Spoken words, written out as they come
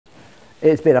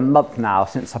It's been a month now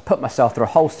since I put myself through a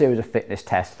whole series of fitness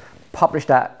tests, published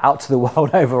that out to the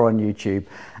world over on YouTube,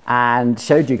 and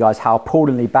showed you guys how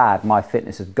appallingly bad my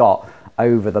fitness has got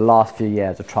over the last few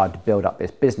years of trying to build up this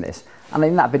business. And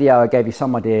in that video, I gave you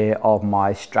some idea of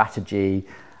my strategy.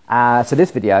 So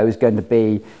this video is going to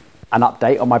be an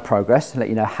update on my progress, to let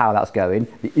you know how that's going,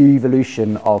 the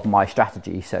evolution of my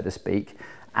strategy, so to speak,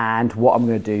 and what I'm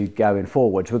going to do going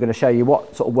forward. So we're going to show you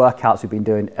what sort of workouts we've been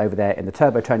doing over there in the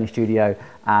Turbo training studio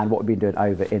and what we've been doing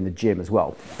over in the gym as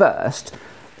well. First,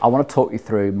 I want to talk you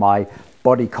through my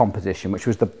body composition, which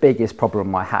was the biggest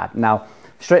problem I had. Now,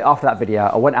 straight after that video,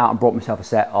 I went out and bought myself a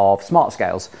set of smart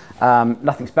scales.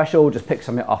 Nothing special, just picked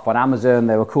something off on Amazon.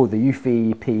 They were called the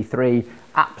Eufy P3.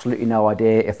 Absolutely no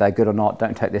idea if they're good or not.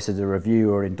 Don't take this as a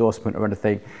review or endorsement or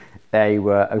anything. They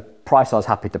were a price I was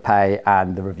happy to pay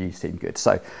and the reviews seemed good.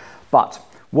 But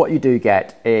what you do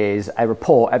get is a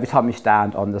report every time you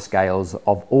stand on the scales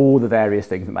of all the various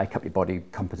things that make up your body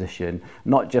composition,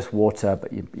 not just water,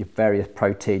 but your various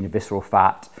protein, your visceral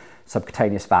fat,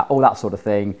 subcutaneous fat, all that sort of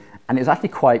thing. And it was actually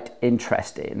quite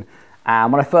interesting.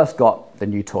 And when I first got the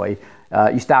new toy,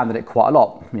 you stand on it quite a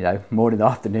lot, you know, morning,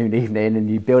 afternoon, evening, and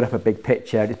you build up a big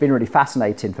picture. It's been really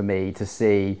fascinating for me to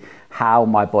see how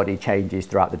my body changes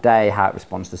throughout the day, how it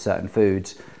responds to certain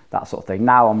foods, that sort of thing.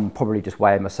 Now I'm probably just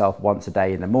weighing myself once a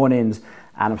day in the mornings,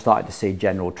 and I'm starting to see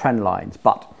general trend lines.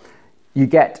 But you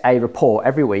get a report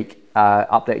every week,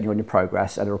 updating you on your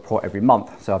progress, and a report every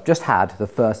month. So I've just had the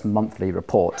first monthly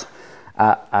report,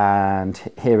 and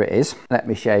here it is. Let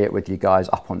me share it with you guys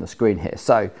up on the screen here.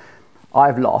 So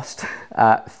I've lost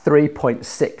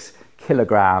 3.6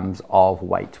 kilograms of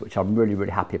weight, which I'm really,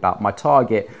 really happy about. My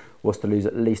target was to lose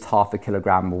at least half a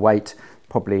kilogram of weight,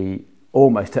 probably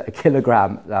almost a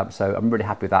kilogram. So I'm really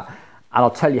happy with that. And I'll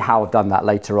tell you how I've done that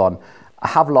later on. I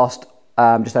have lost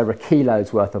just over a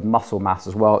kilo's worth of muscle mass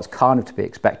as well. It's kind of to be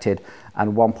expected.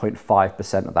 And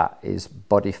 1.5% of that is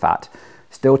body fat.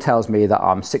 Still tells me that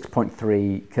I'm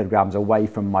 6.3 kilograms away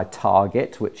from my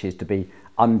target, which is to be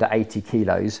under 80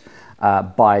 kilos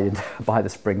by the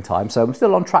springtime. So I'm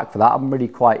still on track for that. I'm really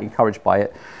quite encouraged by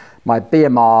it. My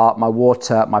BMR, my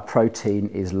water, my protein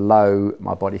is low,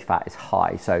 my body fat is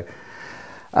high. So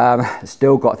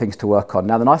still got things to work on.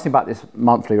 Now, the nice thing about this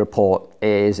monthly report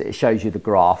is it shows you the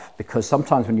graph, because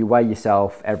sometimes when you weigh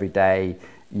yourself every day,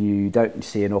 you don't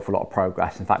see an awful lot of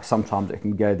progress. In fact, sometimes it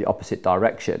can go the opposite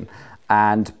direction.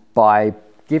 And by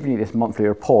giving you this monthly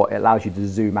report, it allows you to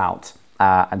zoom out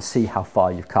and see how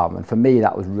far you've come. And for me,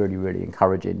 that was really, really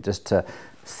encouraging, just to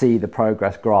see the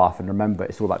progress graph. And remember,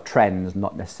 it's all about trends,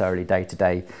 not necessarily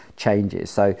day-to-day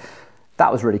changes. So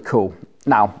that was really cool.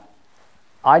 Now,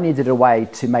 I needed a way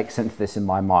to make sense of this in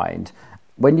my mind.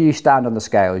 When you stand on the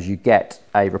scales, you get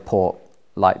a report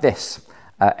like this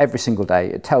every single day.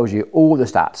 It tells you all the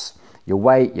stats: your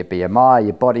weight, your BMI,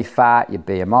 your body fat, your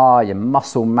BMR, your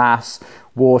muscle mass,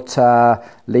 water,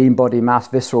 lean body mass,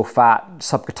 visceral fat,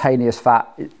 subcutaneous fat.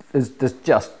 There's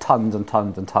just tons and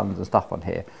tons and tons of stuff on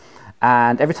here.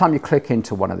 And every time you click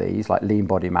into one of these, like lean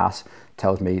body mass,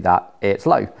 tells me that it's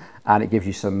low, and it gives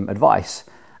you some advice.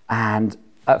 And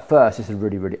at first, this is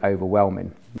really, really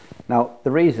overwhelming. Now,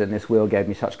 the reason this wheel gave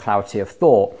me such clarity of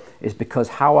thought is because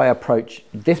how I approach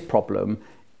this problem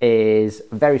is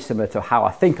very similar to how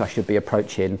I think I should be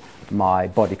approaching my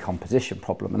body composition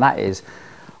problem. And that is,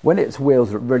 when its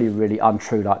wheels are really, really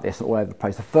untrue like this all over the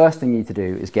place, the first thing you need to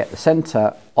do is get the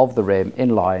center of the rim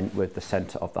in line with the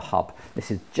center of the hub. This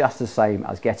is just the same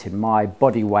as getting my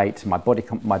body weight, my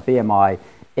BMI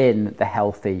in the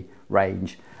healthy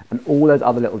range. And all those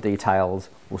other little details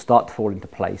will start to fall into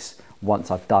place once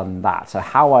I've done that. So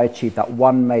how I achieve that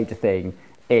one major thing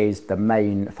is the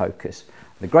main focus.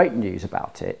 The great news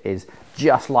about it is,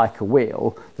 just like a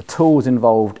wheel, the tools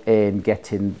involved in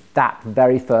getting that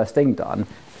very first thing done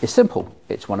is simple.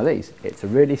 It's one of these. It's a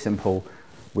really simple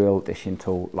wheel dishing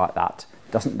tool like that.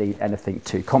 Doesn't need anything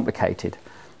too complicated.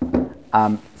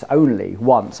 It's only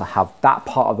once I have that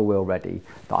part of the wheel ready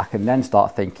that I can then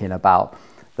start thinking about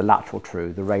the lateral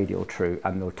true, the radial true,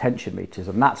 and the tension meters.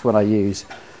 And that's when I use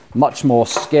much more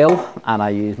skill, and I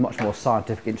use much more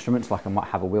scientific instruments, like I might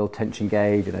have a wheel tension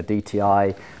gauge and a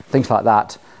DTI, things like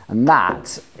that. And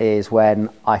that is when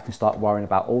I can start worrying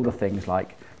about all the things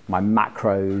like my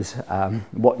macros,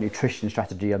 what nutrition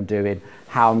strategy I'm doing,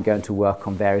 how I'm going to work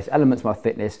on various elements of my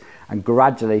fitness, and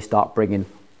gradually start bringing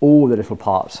all the little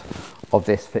parts of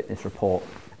this fitness report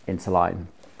into line.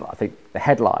 But I think the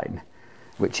headline,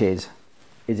 which is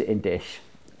it in dish,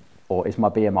 or is my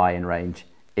BMI in range,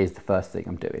 is the first thing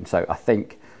I'm doing. So I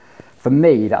think for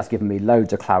me, that's given me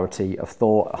loads of clarity of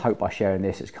thought. I hope by sharing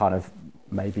this, it's kind of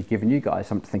maybe giving you guys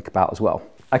something to think about as well.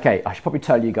 Okay, I should probably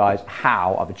tell you guys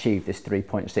how I've achieved this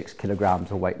 3.6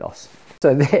 kilograms of weight loss.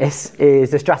 So this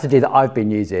is the strategy that I've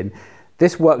been using.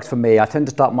 This works for me. I tend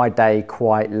to start my day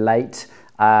quite late.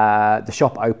 The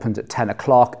shop opens at 10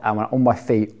 o'clock and I'm on my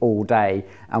feet all day,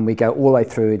 and we go all the way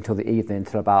through until the evening,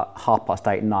 until about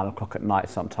 8:30, 9 o'clock at night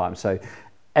sometimes. So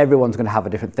everyone's going to have a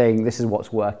different thing. This is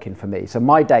what's working for me. So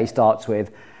my day starts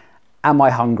with, am I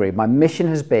hungry? My mission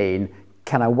has been,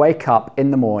 can I wake up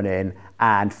in the morning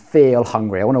and feel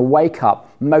hungry? I want to wake up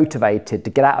motivated to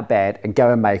get out of bed and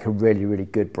go and make a really, really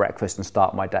good breakfast and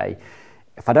start my day.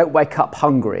 If I don't wake up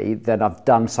hungry, then I've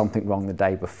done something wrong the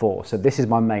day before. So this is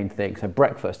my main thing. So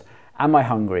breakfast, am I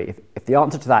hungry? If the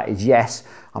answer to that is yes,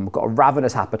 I've got a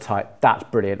ravenous appetite, that's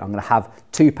brilliant. I'm going to have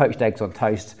 2 poached eggs on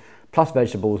toast, plus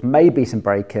vegetables, maybe some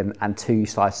bacon and 2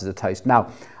 slices of toast.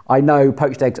 Now, I know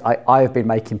poached eggs, I have been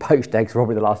making poached eggs for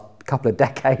probably the last couple of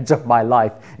decades of my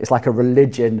life. It's like a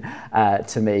religion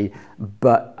to me,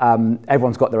 but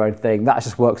everyone's got their own thing. That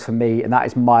just works for me, and that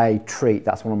is my treat.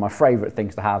 That's one of my favorite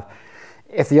things to have.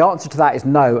 If the answer to that is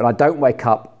no, and I don't wake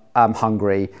up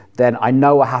hungry, then I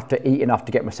know I have to eat enough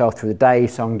to get myself through the day.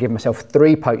 So I'm gonna give myself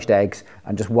 3 poached eggs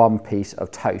and just 1 piece of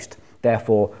toast.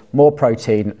 Therefore, more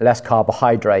protein, less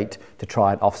carbohydrate to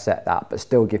try and offset that, but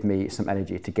still give me some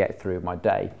energy to get through my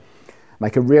day.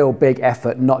 Make a real big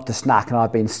effort not to snack, and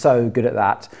I've been so good at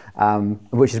that,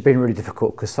 which has been really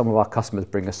difficult because some of our customers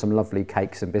bring us some lovely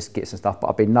cakes and biscuits and stuff, but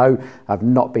I've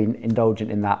not been indulgent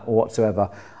in that whatsoever.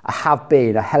 I have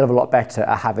been a hell of a lot better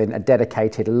at having a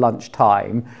dedicated lunch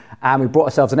time, and we brought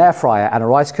ourselves an air fryer and a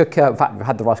rice cooker. In fact, we've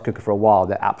had the rice cooker for a while,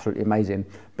 they're absolutely amazing,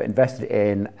 but invested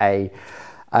in an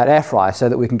air fryer so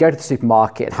that we can go to the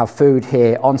supermarket and have food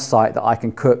here on site that I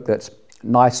can cook that's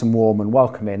nice and warm and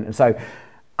welcoming. And so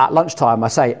at lunchtime, I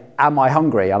say, am I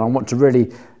hungry? And I want to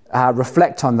really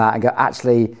reflect on that and go,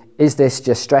 actually, is this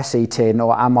just stress eating,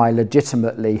 or am I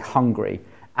legitimately hungry?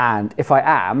 And if I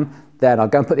am, then I'll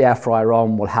go and put the air fryer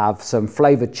on. We'll have some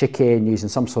flavored chicken using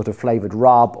some sort of flavored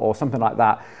rub or something like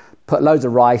that. Put loads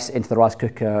of rice into the rice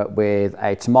cooker with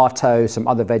a tomato, some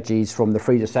other veggies from the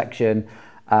freezer section.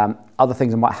 Other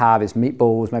things I might have is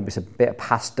meatballs, maybe some bit of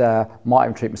pasta. Might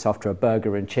even treat myself to a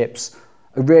burger and chips.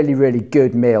 A really, really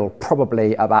good meal,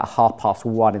 probably about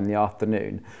 1:30 in the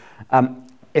afternoon.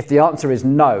 If the answer is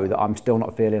no, that I'm still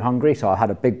not feeling hungry, so I had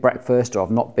a big breakfast, or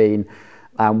I've not been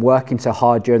working so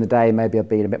hard during the day, maybe I've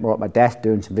been a bit more at my desk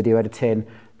doing some video editing,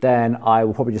 then I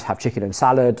will probably just have chicken and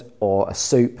salad or a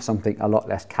soup, something a lot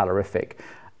less calorific.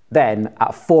 Then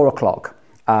at 4 o'clock,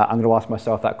 I'm going to ask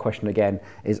myself that question again,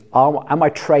 is am I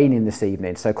training this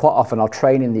evening? So quite often I'll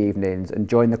train in the evenings and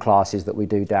join the classes that we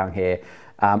do down here,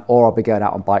 or I'll be going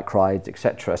out on bike rides,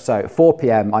 etc. So at 4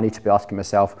 p.m, I need to be asking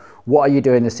myself, what are you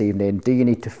doing this evening? Do you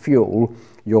need to fuel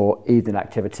your evening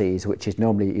activities, which is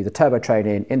normally either turbo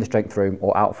training, in the strength room,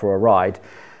 or out for a ride?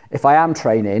 If I am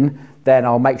training, then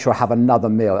I'll make sure I have another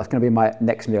meal. That's going to be my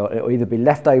next meal. It'll either be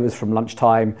leftovers from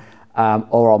lunchtime,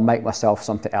 or I'll make myself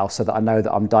something else so that I know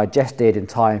that I'm digested in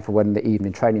time for when the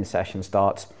evening training session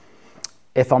starts.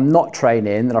 If I'm not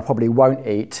training, then I probably won't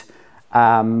eat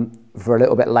for a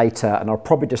little bit later, and I'll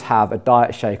probably just have a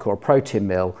diet shake or a protein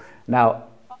meal. Now,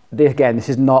 again, this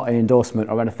is not an endorsement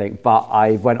or anything, but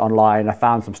I went online, I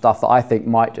found some stuff that I think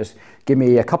might just give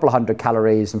me a couple of 100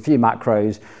 calories and a few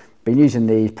macros. Been using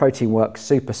these Protein Works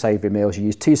super savory meals. You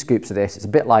use 2 scoops of this. It's a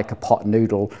bit like a pot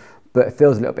noodle, but it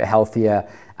feels a little bit healthier,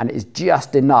 and it's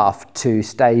just enough to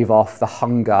stave off the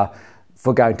hunger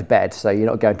for going to bed. So you're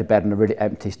not going to bed on a really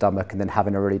empty stomach and then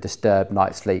having a really disturbed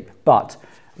night's sleep. But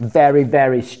very,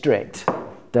 very strict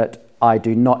that I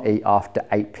do not eat after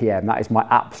 8 p.m. That is my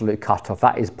absolute cutoff.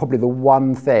 That is probably the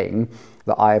one thing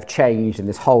that I have changed in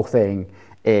this whole thing,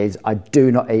 is I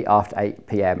do not eat after 8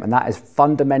 p.m. And that has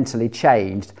fundamentally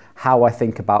changed how I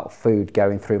think about food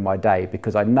going through my day,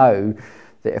 because I know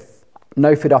that if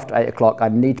no food after 8 o'clock, I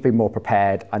need to be more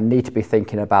prepared. I need to be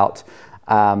thinking about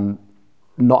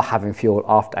not having fuel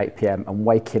after 8 p.m. and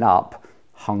waking up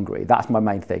hungry. That's my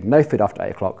main thing. No food after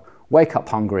 8 o'clock, wake up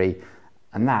hungry,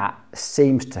 and that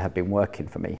seems to have been working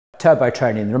for me. Turbo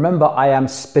training. Remember, I am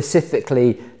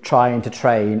specifically trying to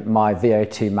train my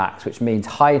Vo2max, which means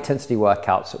high intensity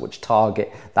workouts which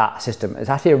target that system. It's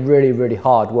actually a really, really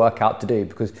hard workout to do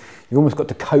because you've almost got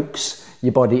to coax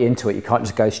your body into it. You can't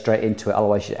just go straight into it,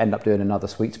 otherwise you end up doing another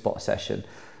sweet spot session.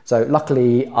 So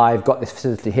luckily I've got this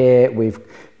facility here. We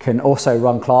can also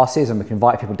run classes, and we can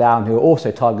invite people down who are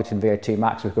also targeting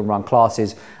Vo2max. We can run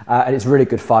classes and it's really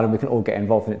good fun, and we can all get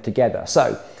involved in it together.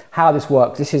 So how this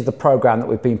works, this is the program that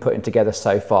we've been putting together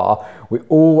so far. We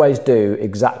always do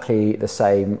exactly the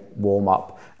same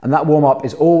warm-up, and that warm-up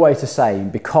is always the same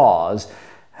because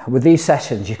with these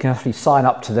sessions, you can actually sign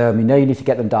up to them, you know you need to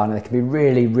get them done, and they can be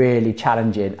really, really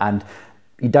challenging, and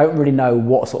you don't really know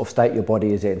what sort of state your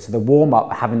body is in. So the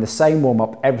warm-up, having the same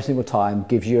warm-up every single time,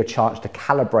 gives you a chance to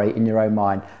calibrate in your own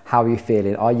mind. How are you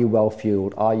feeling? Are you well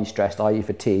fueled? Are you stressed? Are you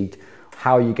fatigued?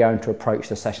 How are you going to approach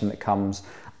the session that comes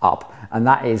up? And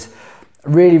that is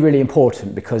really, really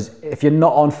important, because if you're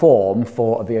not on form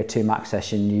for a Vo2max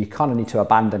session, you kind of need to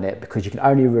abandon it, because you can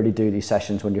only really do these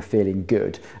sessions when you're feeling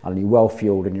good and you're well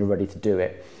fueled and you're ready to do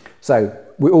it. So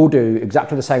we all do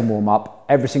exactly the same warm-up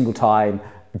every single time,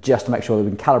 just to make sure that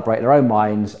we can calibrate in our own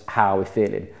minds how we're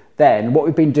feeling. Then what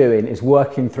we've been doing is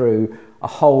working through a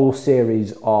whole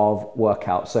series of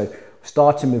workouts. So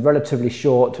starting with relatively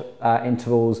short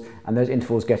intervals, and those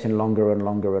intervals getting longer and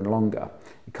longer and longer.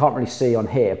 You can't really see on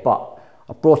here, but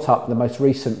I brought up the most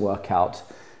recent workout.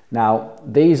 Now,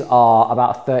 these are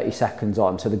about 30 seconds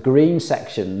on. So the green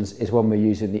sections is when we're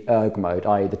using the erg mode,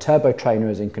 i.e. the turbo trainer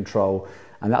is in control,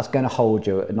 and that's going to hold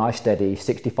you at a nice steady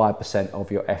 65% of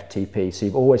your FTP. So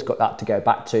you've always got that to go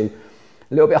back to.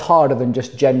 A little bit harder than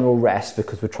just general rest,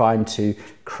 because we're trying to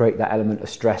create that element of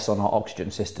stress on our oxygen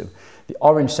system. The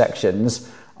orange sections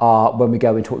are when we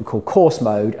go into what we call course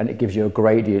mode, and it gives you a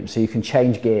gradient, so you can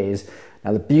change gears.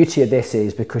 Now the beauty of this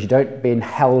is, because you don't being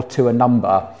held to a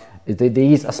number, is that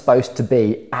these are supposed to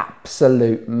be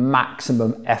absolute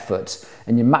maximum efforts,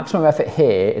 and your maximum effort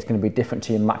here is going to be different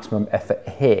to your maximum effort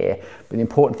here, but the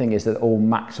important thing is that all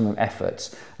maximum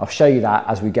efforts. I'll show you that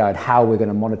as we go and how we're going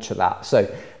to monitor that.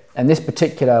 So in this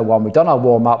particular one, we've done our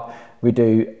warm-up, we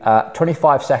do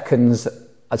 25 seconds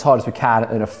as hard as we can,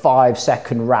 and a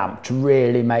 5-second ramp to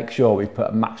really make sure we put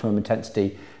a maximum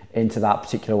intensity into that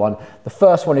particular one. The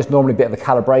first one is normally a bit of a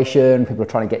calibration. People are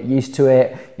trying to get used to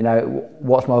it. You know,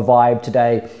 what's my vibe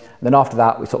today? And then after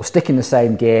that, we sort of stick in the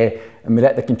same gear, and we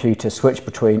let the computer switch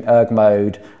between erg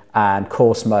mode and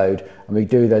course mode, and we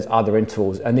do those other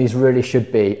intervals. And these really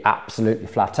should be absolutely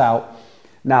flat out.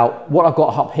 Now, what I've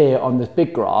got up here on this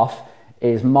big graph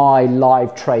is my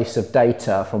live trace of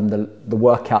data from the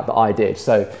workout that I did.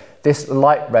 So this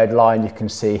light red line you can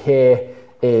see here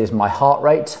is my heart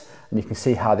rate. And you can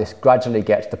see how this gradually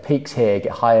gets, the peaks here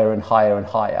get higher and higher and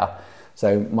higher.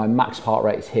 So my max heart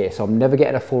rate is here. So I'm never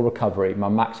getting a full recovery. My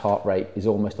max heart rate is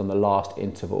almost on the last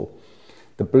interval.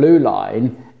 The blue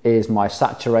line is my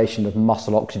saturation of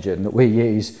muscle oxygen that we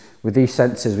use with these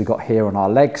sensors we got here on our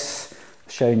legs.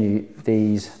 I've shown you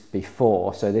these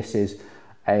before. So this is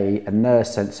a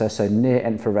NIRS sensor, so near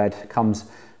infrared,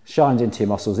 shines into your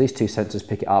muscles. These two sensors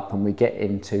pick it up, and we get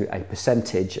into a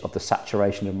percentage of the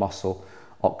saturation of muscle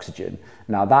oxygen.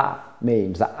 Now that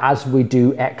means that as we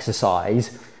do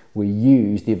exercise, we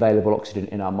use the available oxygen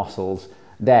in our muscles,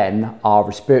 then our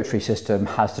respiratory system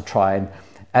has to try and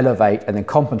elevate and then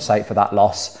compensate for that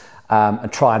loss,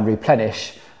 and try and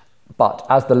replenish. But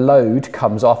as the load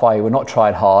comes off, i.e. we're not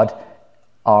trying hard,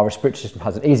 our respiratory system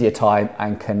has an easier time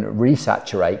and can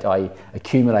resaturate, i.e.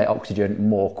 accumulate oxygen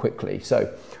more quickly.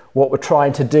 So what we're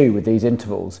trying to do with these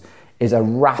intervals is a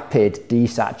rapid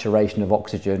desaturation of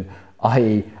oxygen,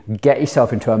 i.e. get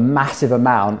yourself into a massive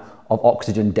amount of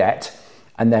oxygen debt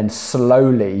and then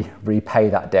slowly repay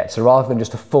that debt. So rather than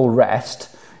just a full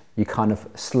rest, you kind of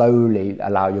slowly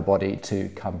allow your body to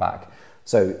come back.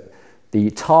 So the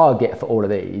target for all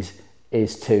of these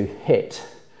is to hit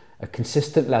a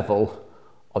consistent level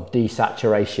of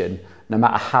desaturation, no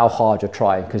matter how hard you're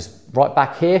trying. Because right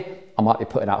back here, I might be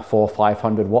putting out 400 or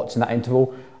 500 watts in that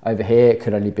interval. Over here, it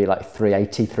could only be like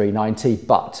 380, 390,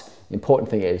 but the important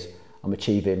thing is I'm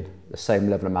achieving the same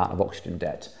level amount of oxygen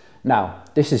debt. Now,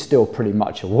 this is still pretty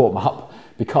much a warm-up,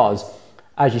 because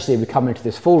as you see, we come into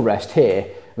this full rest here,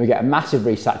 we get a massive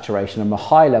resaturation and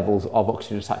high levels of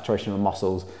oxygen saturation of the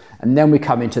muscles, and then we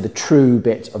come into the true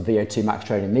bit of Vo2max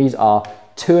training. These are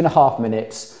 2.5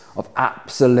 minutes of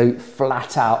absolute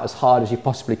flat out as hard as you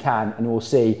possibly can, and we'll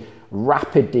see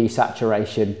rapid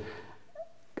desaturation,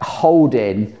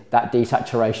 holding that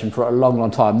desaturation for a long,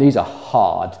 long time. These are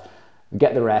hard. We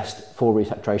get the rest, full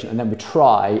resaturation, and then we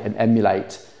try and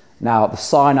emulate. Now, the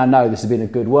sign I know this has been a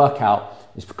good workout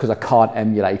is because I can't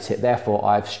emulate it. Therefore,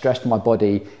 I've stressed my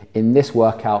body in this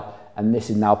workout, and this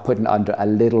is now putting under a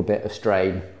little bit of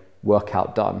strain.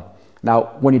 Workout done.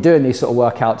 Now, when you're doing these sort of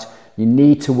workouts, you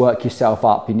need to work yourself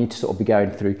up. You need to sort of be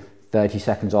going through 30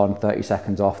 seconds on, 30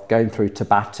 seconds off, going through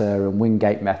Tabata and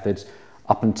Wingate methods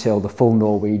up until the full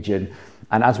Norwegian.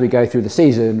 And as we go through the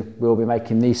season, we'll be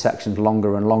making these sections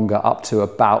longer and longer, up to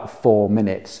about 4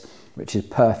 minutes, which is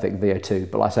perfect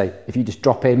VO2. But like I say, if you just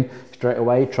drop in straight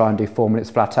away, try and do 4 minutes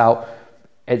flat out,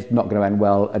 it's not going to end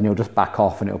well, and you'll just back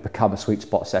off and it'll become a sweet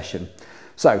spot session.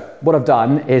 So what I've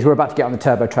done is we're about to get on the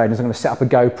turbo trainers. I'm going to set up a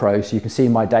GoPro so you can see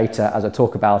my data as I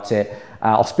talk about it.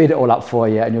 I'll speed it all up for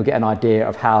you and you'll get an idea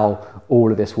of how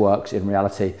all of this works in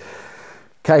reality.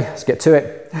 Okay, let's get to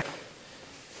it.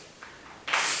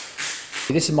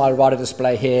 This is my rider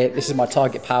display here. This is my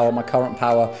target power, my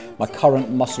current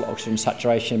muscle oxygen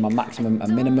saturation, my maximum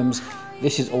and minimums.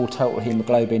 This is all total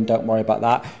hemoglobin, don't worry about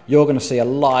that. You're going to see a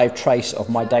live trace of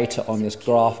my data on this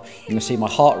graph. You're going to see my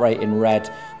heart rate in red,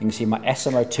 you can see my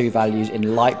SMO2 values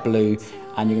in light blue,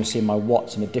 and you're going to see my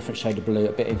watts in a different shade of blue,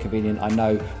 a bit inconvenient, I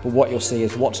know, but what you'll see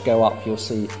is watts go up, you'll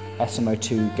see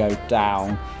SMO2 go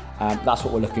down. That's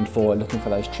what we're looking for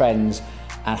those trends,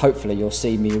 and hopefully you'll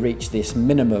see me reach this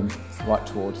minimum right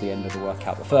towards the end of the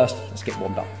workout. But first, let's get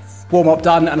warmed up. Warm up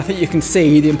done, and I think you can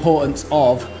see the importance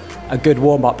of a good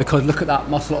warm-up, because look at that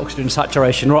muscle oxygen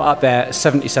saturation right up there,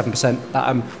 77%, that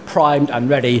I'm primed and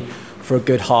ready for a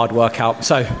good hard workout.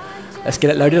 So let's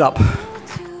get it loaded up.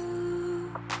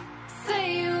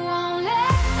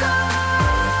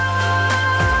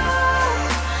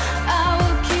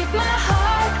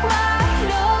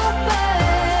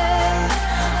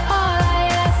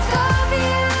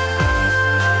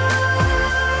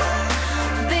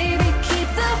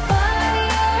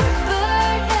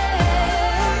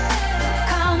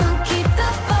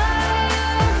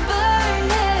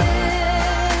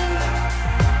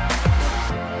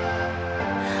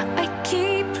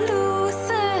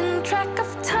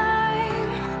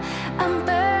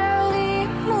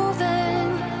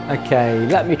 Okay,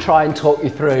 let me try and talk you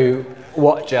through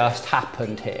what just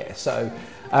happened here. So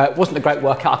it wasn't a great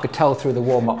workout. I could tell through the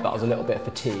warm-up that I was a little bit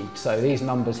fatigued. So these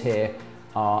numbers here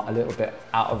are a little bit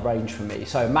out of range for me.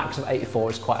 So max of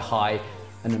 84 is quite high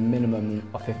and a minimum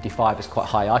of 55 is quite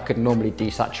high. I could normally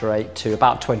desaturate to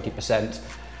about 20%.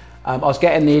 I was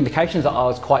getting the indications that I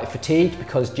was quite fatigued,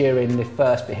 because during the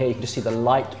first bit here, you can just see the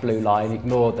light blue line,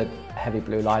 ignore the heavy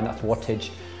blue line, that's wattage.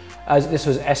 As this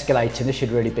was escalating, this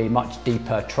should really be much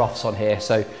deeper troughs on here.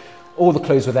 So all the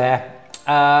clues were there.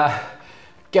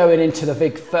 Going into the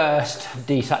big first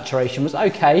desaturation was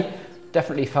okay.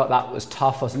 Definitely felt that was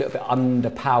tough. I was a little bit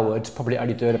underpowered, probably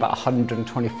only doing about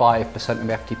 125% of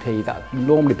my FTP. That would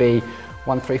normally be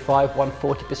 135,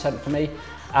 140% for me.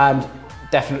 And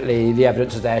definitely the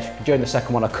evidence was there. During the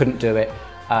second one, I couldn't do it.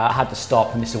 I had to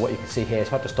stop, and this is what you can see here.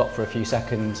 So I had to stop for a few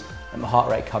seconds, and my heart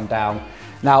rate come down.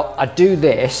 Now, I do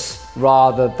this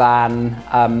rather than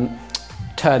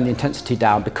turn the intensity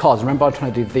down, because remember, I'm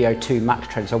trying to do Vo2max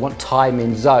training, so I want time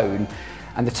in zone,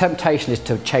 and the temptation is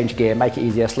to change gear, make it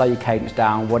easier, slow your cadence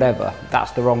down, whatever.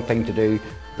 That's the wrong thing to do.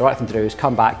 The right thing to do is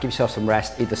come back, give yourself some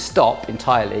rest, either stop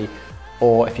entirely,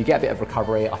 or if you get a bit of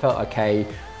recovery. I felt okay,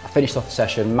 I finished off the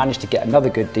session, managed to get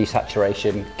another good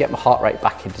desaturation, get my heart rate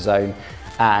back into zone,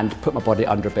 and put my body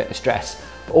under a bit of stress.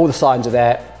 But all the signs are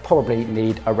there. Probably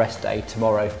need a rest day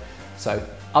tomorrow. So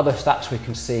other stats we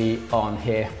can see on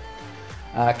here.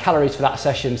 Calories for that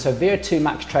session. So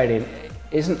Vo2max training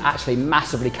isn't actually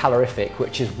massively calorific,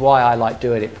 which is why I like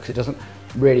doing it, because it doesn't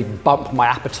really bump my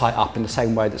appetite up in the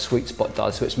same way that Sweet Spot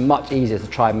does. So it's much easier to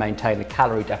try and maintain a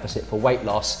calorie deficit for weight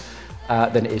loss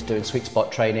than it is doing Sweet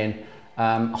Spot training.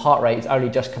 Heart rate is only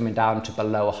just coming down to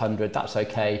below 100. That's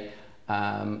okay.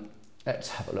 Let's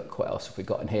have a look. What else have we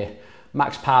got in here?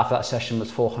 Max power for that session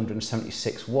was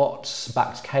 476 watts,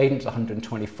 max cadence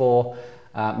 124,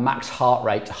 max heart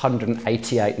rate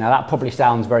 188. Now that probably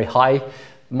sounds very high.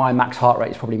 My max heart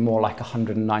rate is probably more like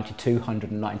 192,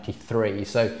 193.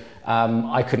 So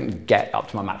I couldn't get up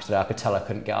to my max today. I could tell I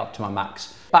couldn't get up to my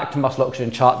max. Back to muscle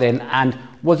oxygen chart then, and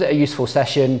was it a useful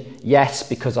session? Yes,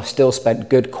 because I still spent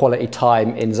good quality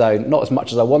time in zone, not as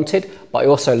much as I wanted, but I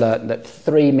also learned that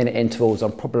 3-minute intervals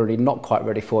I'm probably not quite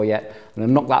ready for yet. I'm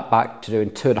gonna knock that back to doing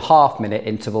 2.5-minute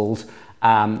intervals,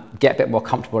 get a bit more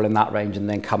comfortable in that range, and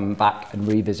then come back and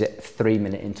revisit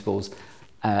 3-minute intervals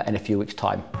in a few weeks'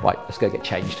 time. Right, let's go get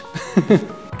changed.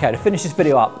 Okay, to finish this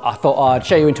video up, I thought I'd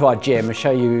show you into our gym and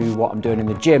show you what I'm doing in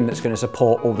the gym that's going to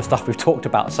support all the stuff we've talked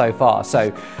about so far.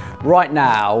 So right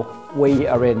now, we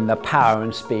are in the power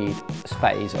and speed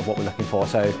phase of what we're looking for.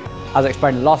 So as I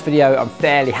explained in the last video, I'm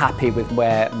fairly happy with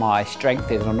where my strength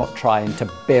is, and I'm not trying to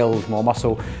build more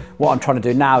muscle. What I'm trying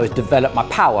to do now is develop my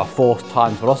power, force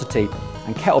times velocity,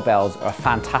 and kettlebells are a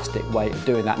fantastic way of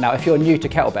doing that. Now, if you're new to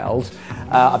kettlebells,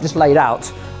 I've just laid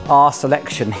out our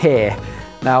selection here.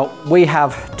 Now, we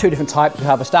have two different types. We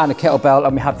have a standard kettlebell,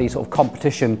 and we have these sort of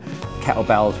competition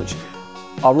kettlebells, which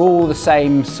are all the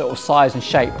same sort of size and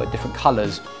shape, but different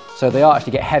colors. So they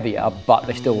actually get heavier, but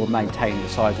they still will maintain the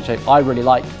size and shape. I really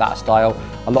like that style.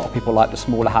 A lot of people like the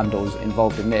smaller handles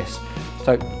involved in this.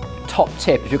 So top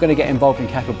tip if you're going to get involved in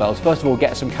kettlebells, first of all,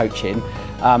 get some coaching.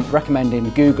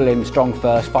 Recommending Googling Strong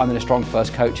First, finding a Strong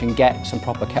First coach and get some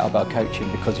proper kettlebell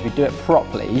coaching, because if you do it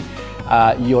properly,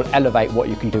 you'll elevate what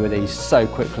you can do with these so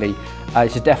quickly.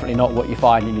 This is definitely not what you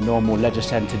find in your normal leisure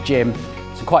centre gym.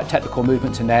 Some quite technical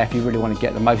movements in there if you really want to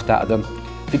get the most out of them.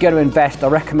 If you're going to invest, I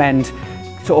recommend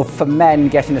sort of for men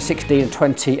getting a 16, a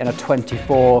 20 and a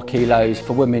 24 kilos.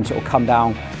 For women, sort of come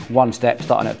down one step,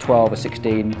 starting at 12, a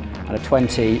 16 and a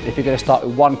 20. If you're going to start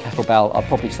with one kettlebell, I'd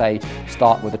probably say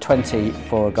start with a 20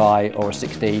 for a guy or a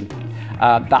 16.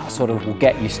 That sort of will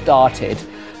get you started.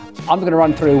 I'm going to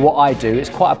run through what I do. It's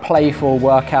quite a playful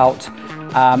workout,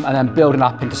 and then building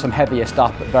up into some heavier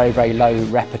stuff at very, very low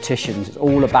repetitions. It's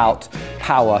all about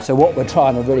power. So what we're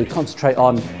trying to really concentrate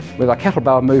on with our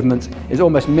kettlebell movements is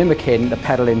almost mimicking the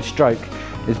pedaling stroke,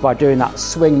 is by doing that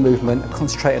swing movement,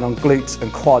 concentrating on glutes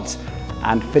and quads,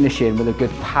 and finishing with a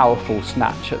good powerful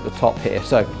snatch at the top here.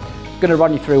 So I'm going to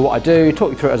run you through what I do,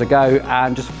 talk you through it as I go,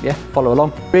 and just, yeah, follow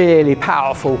along. Really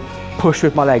powerful push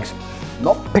with my legs,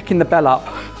 not picking the bell up,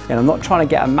 and I'm not trying to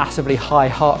get a massively high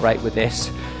heart rate with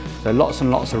this. So lots and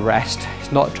lots of rest.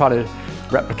 It's not trying to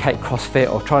replicate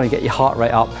CrossFit or trying to get your heart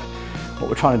rate up. What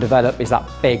we're trying to develop is that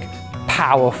big,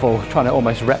 powerful, trying to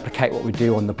almost replicate what we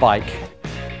do on the bike.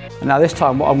 And now this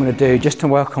time what I'm going to do, just to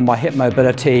work on my hip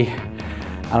mobility,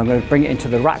 and I'm going to bring it into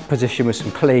the rack position with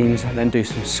some cleans and then do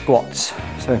some squats.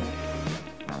 So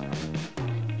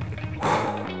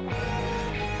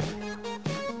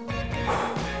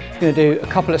going to do a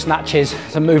couple of snatches.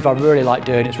 It's a move I really like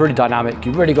doing. It's really dynamic.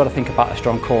 You really got to think about a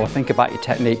strong core, think about your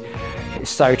technique. It's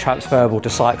so transferable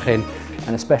to cycling,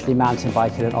 and especially mountain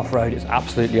biking and off-road. It's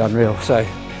absolutely unreal. So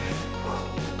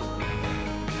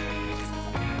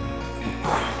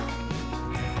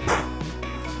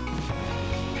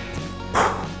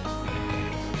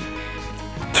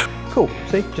cool.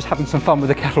 See, just having some fun with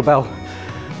the kettlebell.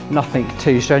 Nothing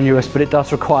too strenuous, but it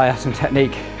does require some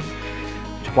technique,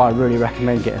 why I really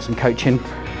recommend getting some coaching.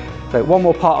 So one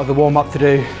more part of the warm-up to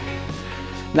do,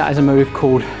 and that is a move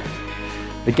called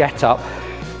the get up.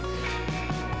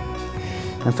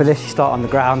 And for this you start on the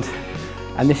ground,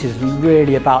 and this is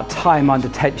really about time under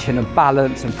tension and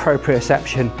balance and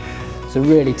proprioception. It's a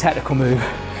really technical move.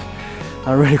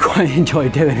 I really quite enjoy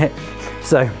doing it.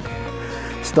 So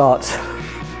start,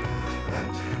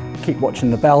 keep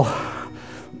watching the bell.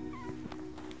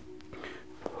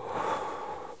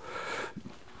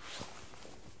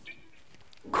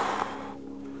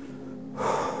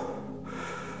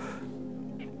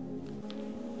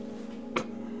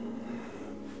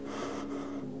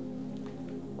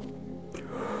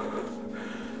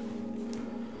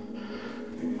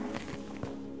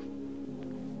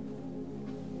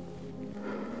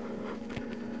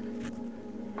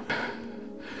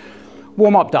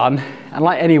 Warm up done, and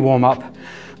like any warm up,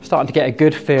 I'm starting to get a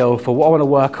good feel for what I want to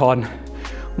work on,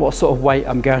 what sort of weight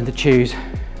I'm going to choose.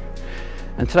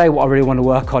 And today what I really want to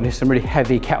work on is some really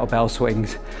heavy kettlebell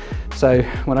swings. So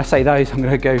when I say those, I'm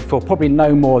going to go for probably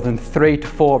no more than 3 to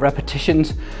 4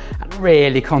 repetitions, and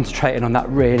really concentrating on that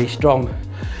really strong,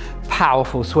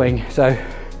 powerful swing. So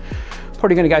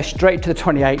probably going to go straight to the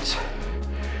 28s,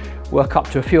 work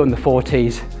up to a few on the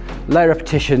 40s, low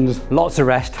repetitions, lots of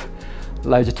rest,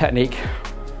 loads of technique.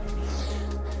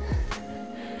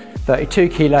 32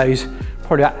 kilos,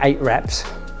 probably about 8 reps.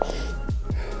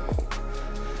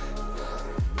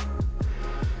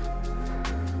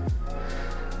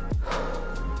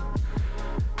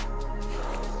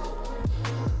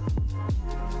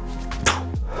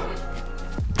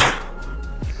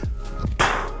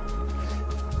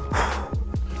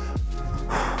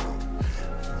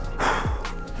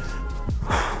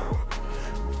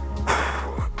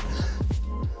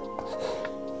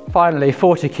 Finally,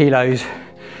 40 kilos,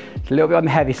 a little bit on the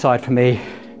heavy side for me.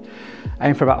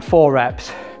 Aim for about 4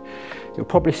 reps. You'll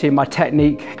probably see my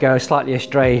technique go slightly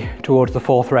astray towards the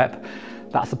 4th rep.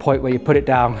 That's the point where you put it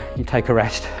down, you take a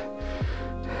rest.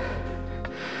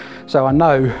 So I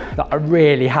know that I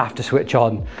really have to switch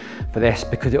on for this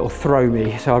because it will throw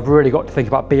me. So I've really got to think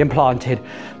about being planted,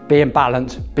 being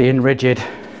balanced, being rigid.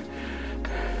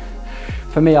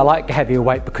 For me, I like a heavier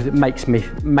weight because it makes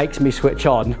me switch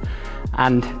on.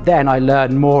 And then I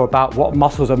learn more about what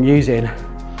muscles I'm using,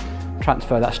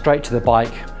 transfer that straight to the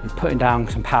bike, you're putting down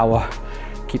some power,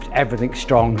 keeps everything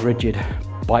strong, rigid,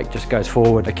 bike just goes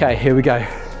forward. Okay, here we go.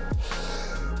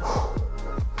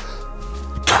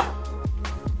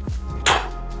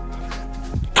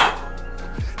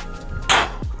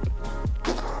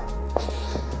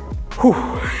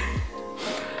 Whew.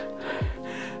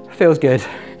 Feels good.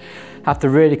 Have to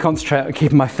really concentrate on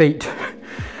keeping my feet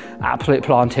absolutely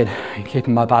planted and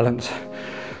keeping my balance.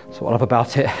 That's what I love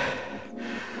about it.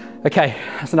 Okay,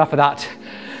 that's enough of that.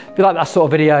 If you like that sort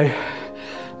of video,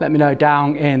 let me know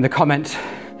down in the comments.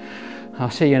 I'll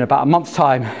see you in about a month's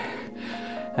time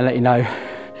and let you know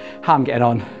how I'm getting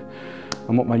on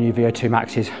and what my new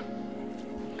Vo2max is.